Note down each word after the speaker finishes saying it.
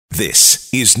This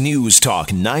is News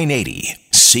Talk 980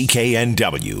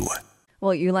 CKNW.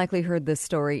 Well, you likely heard this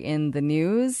story in the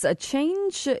news. A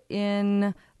change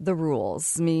in the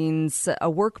rules means a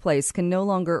workplace can no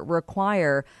longer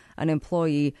require an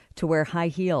employee to wear high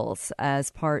heels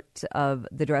as part of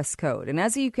the dress code. And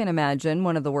as you can imagine,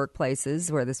 one of the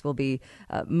workplaces where this will be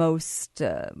have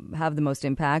the most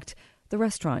impact, the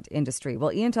restaurant industry.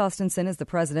 Well, Ian Tostenson is the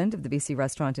president of the BC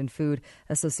Restaurant and Food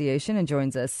Association and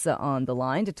joins us on the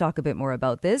line to talk a bit more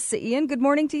about this. Ian, good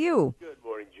morning to you. Good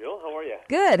morning, Jill. How are you?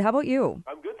 Good. How about you?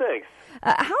 I'm good, thanks.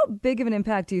 How big of an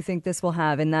impact do you think this will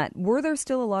have in that were there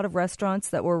still a lot of restaurants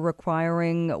that were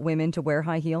requiring women to wear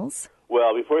high heels?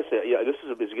 Well, before I say this is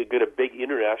a big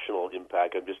international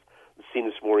impact. I've just seen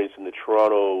this morning in the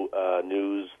Toronto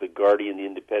News, the Guardian, the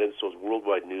Independent, so it's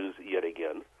worldwide news yet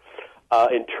again.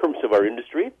 In terms of our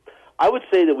industry, I would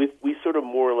say that we sort of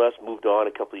more or less moved on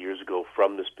a couple of years ago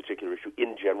from this particular issue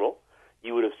in general.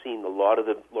 You would have seen a lot of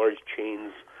the large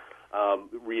chains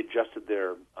readjusted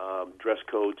their dress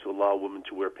code to allow women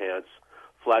to wear pants,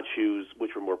 flat shoes,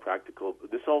 which were more practical.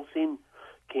 This all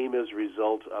came as a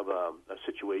result of a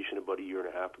situation about a year and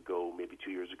a half ago, maybe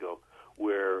 2 years ago,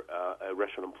 where a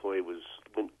restaurant employee went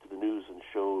to the news and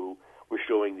we're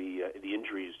showing the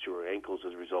injuries to her ankles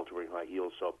as a result of wearing high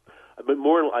heels. So, but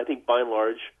more, I think by and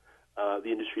large, the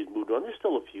industry has moved on. There's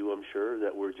still a few, I'm sure,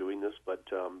 that we're doing this, but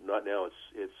not now.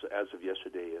 It's as of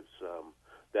yesterday.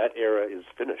 That era is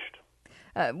finished.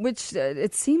 Which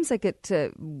it seems like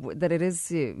that it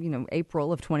is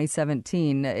April of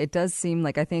 2017. It does seem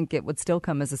like I think it would still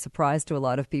come as a surprise to a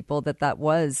lot of people that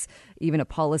was even a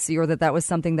policy or that was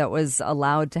something that was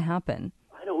allowed to happen.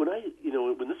 I know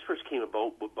when this first came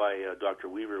about by Dr.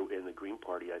 Weaver and the Green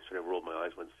Party, I sort of rolled my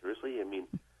eyes, went seriously. I mean,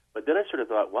 but then I sort of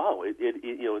thought, wow, this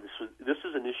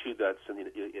is an issue that's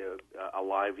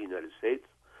alive in the United States.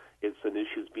 It's an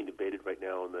issue that's being debated right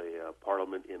now in the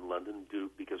Parliament in London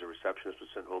because a receptionist was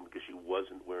sent home because she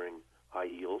wasn't wearing high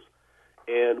heels.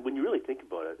 And when you really think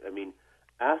about it, I mean,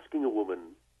 asking a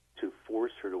woman to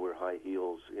force her to wear high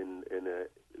heels in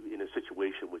a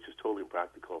situation which is totally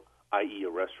impractical, i.e.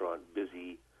 a restaurant,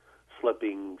 busy,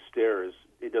 slipping stairs,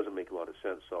 it doesn't make a lot of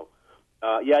sense. So,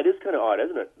 it is kind of odd,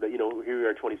 isn't it? That, here we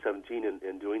are 2017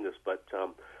 and doing this. But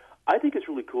I think it's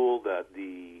really cool that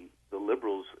the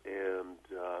Liberals and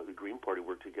the Green Party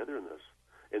worked together in this,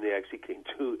 and they actually came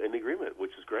to an agreement,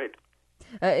 which is great.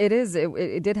 It is.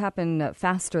 It did happen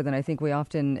faster than I think we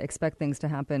often expect things to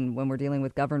happen when we're dealing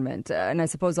with government. And I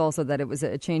suppose also that it was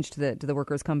a change to the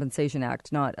Workers' Compensation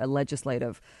Act, not a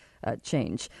legislative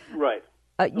change. Right.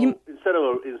 Instead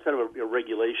of a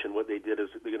regulation, what they did is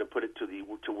they're going to put it to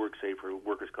WorkSafe for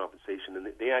workers' compensation, and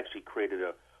they actually created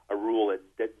a rule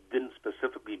that didn't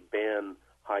specifically ban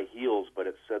high heels, but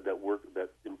it said that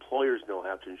employers now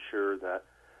have to ensure that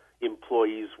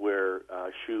employees wear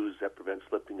shoes that prevent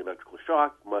slipping, electrical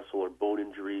shock, muscle or bone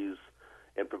injuries,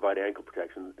 and provide ankle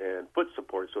protection and foot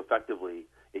support. So effectively,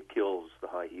 it kills the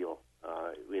high heel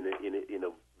in a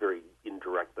very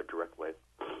indirect but direct way.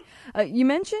 You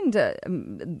mentioned the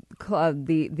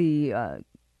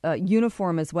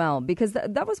uniform as well, because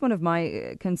that was one of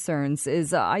my concerns.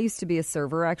 I used to be a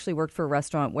server. I actually worked for a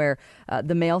restaurant where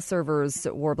the male servers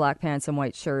wore black pants and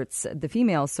white shirts. The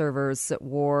female servers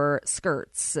wore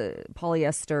skirts,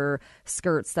 polyester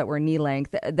skirts that were knee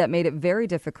length. That made it very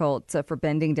difficult for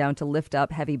bending down to lift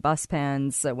up heavy bus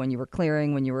pans when you were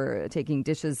clearing, when you were taking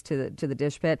dishes to the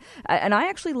dish pit. And I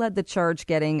actually led the charge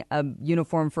getting a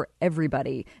uniform for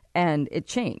everybody. And it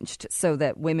changed so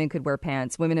that women could wear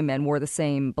pants. Women and men wore the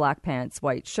same black pants,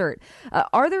 white shirt.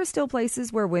 Are there still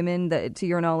places where women, to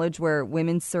your knowledge, where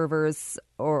women servers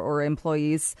or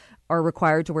employees are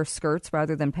required to wear skirts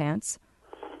rather than pants?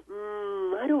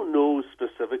 I don't know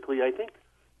specifically. I think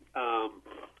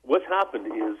what's happened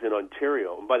is in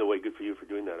Ontario, and by the way, good for you for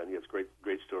doing that. I think it's a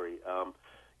great story.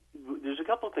 There's a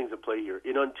couple of things at play here.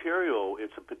 In Ontario,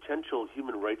 it's a potential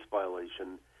human rights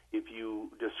violation if you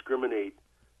discriminate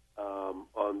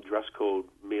on dress code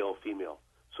male-female.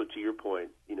 So to your point,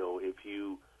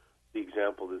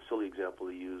 the silly example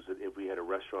they use, that if we had a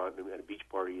restaurant and we had a beach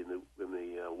party and the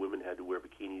women had to wear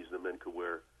bikinis and the men could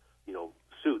wear,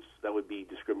 suits, that would be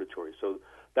discriminatory. So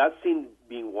that's seen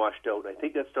being washed out. I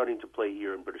think that's starting to play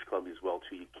here in British Columbia as well,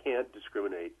 too. You can't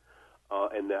discriminate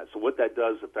in that. So what that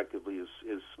does effectively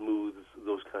is smooth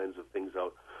those kinds of things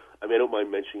out. I mean, I don't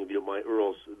mind mentioning, if you don't mind,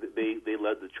 Earls, they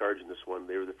led the charge in this one.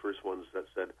 They were the first ones that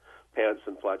said pants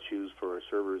and flat shoes for our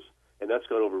servers, and that's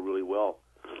gone over really well.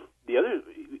 The other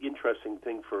interesting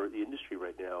thing for the industry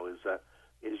right now is that,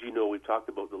 as you know, we've talked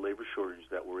about the labor shortage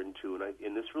that we're into,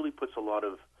 and this really puts a lot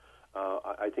of,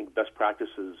 I think, best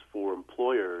practices for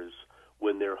employers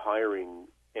when they're hiring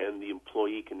and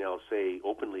say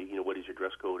openly, what is your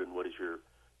dress code and what is your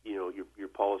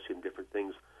policy and different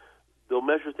things. They'll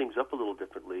measure things up a little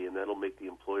differently, and that'll make the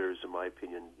employers, in my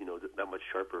opinion, that much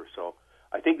sharper. So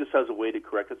I think this has a way to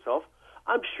correct itself.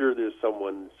 I'm sure there's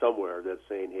someone somewhere that's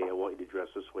saying, hey, I want you to dress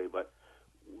this way, but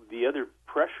the other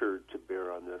pressure to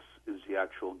bear on this is the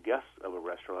actual guests of a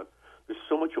restaurant. There's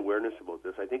so much awareness about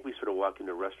this. I think we sort of walk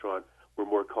into a restaurant, we're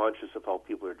more conscious of how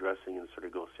people are dressing and sort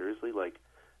of go seriously. Like,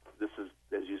 this is,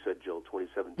 as you said, Jill,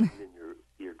 2017, and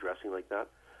you're dressing like that.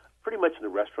 Pretty much in the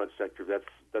restaurant sector,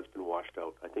 that's been washed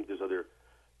out. I think there's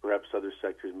perhaps other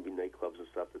sectors, maybe nightclubs and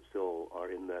stuff, that still are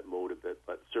in that mode a bit.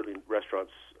 But certainly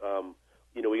restaurants,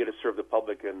 we got to serve the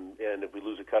public, and if we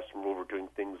lose a customer over doing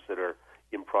things that are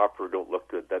improper or don't look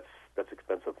good, that's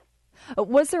expensive.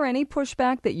 Was there any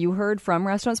pushback that you heard from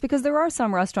restaurants? Because there are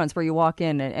some restaurants where you walk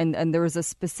in and there is a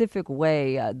specific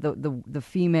way the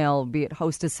female, be it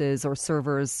hostesses or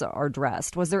servers, are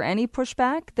dressed. Was there any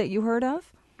pushback that you heard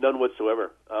of? None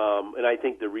whatsoever. And I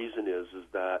think the reason is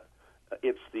that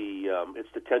it's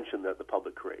the tension that the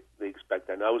public create. They expect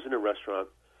that. And I was in a restaurant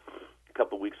a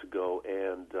couple of weeks ago,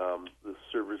 and the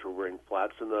servers were wearing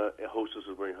flats, and the hostess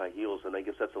was wearing high heels. And I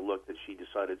guess that's a look that she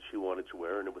decided she wanted to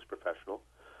wear, and it was professional.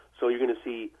 So you're going to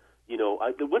see,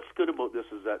 what's good about this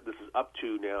is that this is up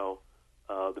to now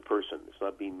the person. It's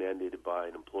not being mandated by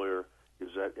an employer. Is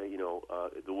that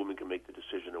the woman can make the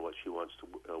decision on what she wants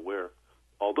to wear.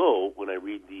 Although when I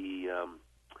read the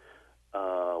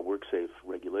WorkSafe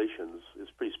regulations,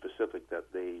 it's pretty specific that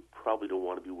they probably don't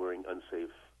want to be wearing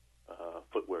unsafe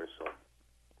footwear. So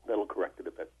that'll correct it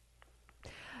a bit.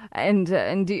 And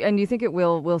do you think it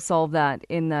will solve that,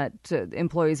 in that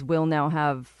employees will now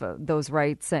have those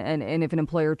rights, and if an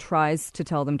employer tries to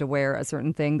tell them to wear a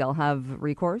certain thing, they'll have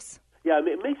recourse? Yeah, I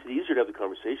mean, it makes it easier to have the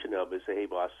conversation now. But say, hey,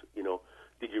 boss,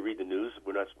 did you read the news?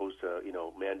 We're not supposed to,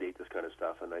 mandate this kind of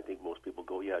stuff. And I think most people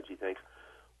go, yeah, gee, thanks.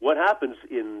 What happens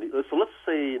so let's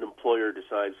say an employer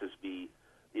decides to be,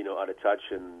 out of touch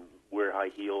and wear high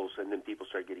heels, and then people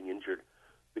start getting injured.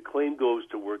 The claim goes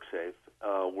to WorkSafe.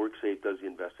 WorkSafe does the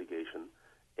investigation,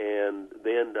 and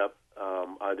they end up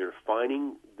either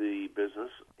fining the business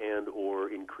and or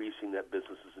increasing that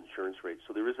business's insurance rate.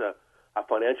 So there is a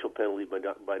financial penalty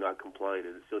by not complying,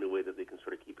 and it's the only way that they can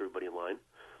sort of keep everybody in line.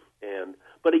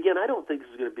 But again, I don't think this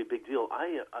is going to be a big deal.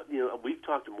 We've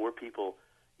talked to more people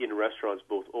in restaurants,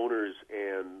 both owners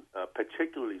and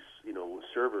particularly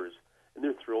servers, and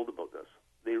they're thrilled about this.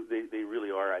 They really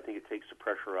are. I think it takes the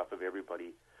pressure off of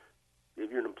everybody. If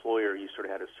you're an employer, you sort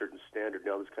of had a certain standard.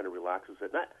 Now this kind of relaxes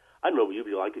it. I don't know what you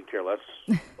feel. I could care less.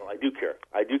 Well, I do care.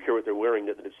 I do care what they're wearing,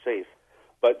 that it's safe.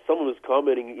 But someone was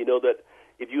commenting, that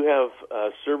if you have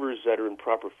servers that are in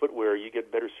proper footwear, you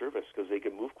get better service because they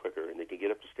can move quicker and they can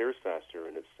get up the stairs faster,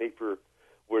 and it's safer.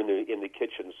 We're in the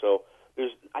kitchen, so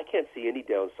I can't see any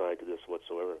downside to this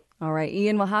whatsoever. All right,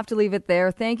 Ian, we'll have to leave it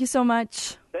there. Thank you so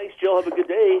much. Thanks, Jill. Have a good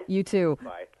day. You too.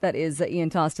 Bye. That is Ian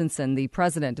Tostenson, the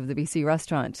president of the BC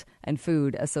Restaurant and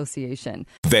Food Association.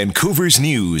 Vancouver's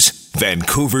News,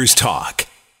 Vancouver's Talk.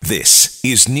 This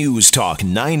is News Talk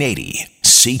 980,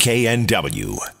 CKNW.